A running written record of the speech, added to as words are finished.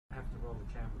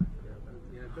camera for that.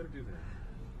 Yeah, I better do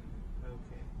that.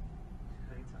 Okay.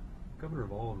 Anytime. Governor,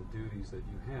 of all of the duties that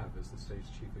you have as the state's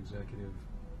chief executive,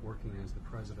 working as the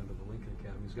president of the Lincoln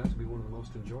Academy, has got to be one of the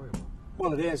most enjoyable.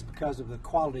 Well, it is because of the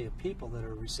quality of people that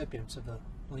are recipients of the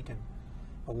Lincoln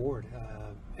Award.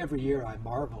 Every year I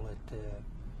marvel at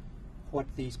what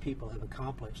these people have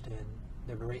accomplished, and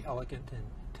they're very elegant in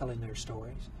telling their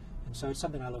stories. And so it's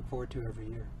something I look forward to every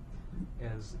year.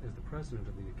 As the president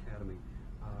of the Academy,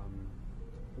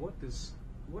 what does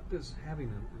having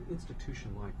an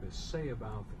institution like this say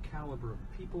about the caliber of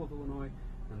the people of Illinois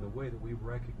and the way that we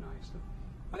recognize them?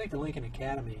 I think the Lincoln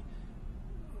Academy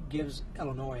gives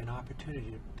Illinois an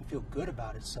opportunity to feel good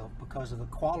about itself because of the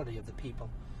quality of the people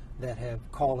that have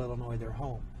called Illinois their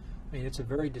home. I mean, it's a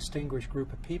very distinguished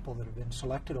group of people that have been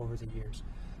selected over the years,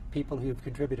 people who have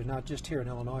contributed not just here in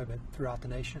Illinois, but throughout the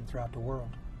nation, throughout the world.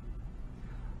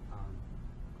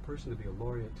 A person to be a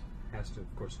laureate has to,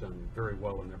 of course, done very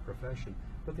well in their profession,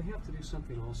 but they have to do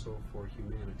something also for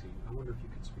humanity. I wonder if you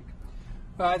could speak about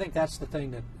that. Well, I think that's the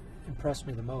thing that impressed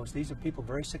me the most. These are people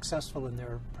very successful in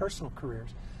their personal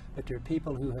careers, but they're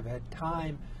people who have had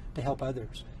time to help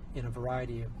others in a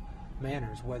variety of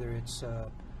manners, whether it's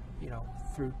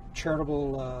through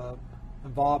charitable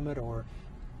involvement or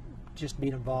just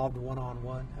being involved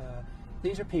one-on-one.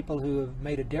 These are people who have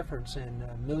made a difference in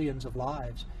millions of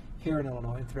lives here in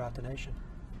Illinois and throughout the nation.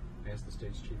 As the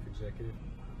state's chief executive,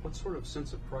 what sort of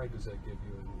sense of pride does that give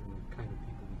you in the kind of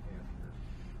people we have here?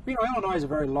 You know, Illinois is a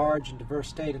very large and diverse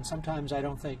state, and sometimes I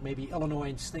don't think maybe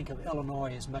Illinoisans think of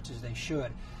Illinois as much as they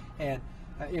should. And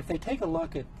if they take a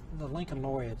look at the Lincoln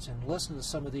Laureates and listen to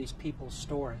some of these people's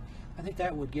story, I think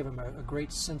that would give them a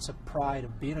great sense of pride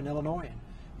of being an Illinoisan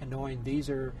and knowing these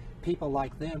are people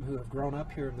like them who have grown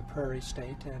up here in the Prairie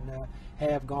State and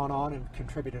have gone on and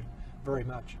contributed very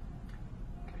much.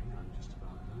 Okay, I'm just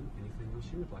about done. Anything else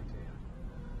you would like to add?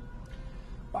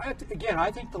 Well, again,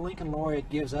 I think the Lincoln Laureate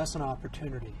gives us an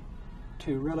opportunity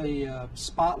to really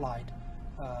spotlight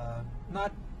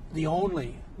not the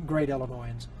only great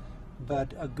Illinoisans,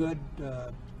 but a good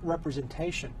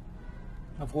representation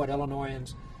of what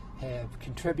Illinoisans have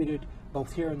contributed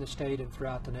both here in the state and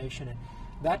throughout the nation. And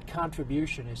that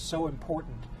contribution is so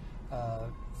important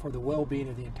for the well-being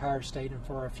of the entire state and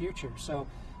for our future. So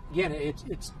again,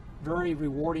 it's very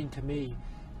rewarding to me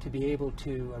to be able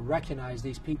to recognize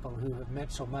these people who have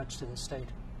meant so much to the state.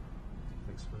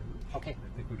 Thanks very much. Okay.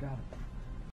 I think we got it.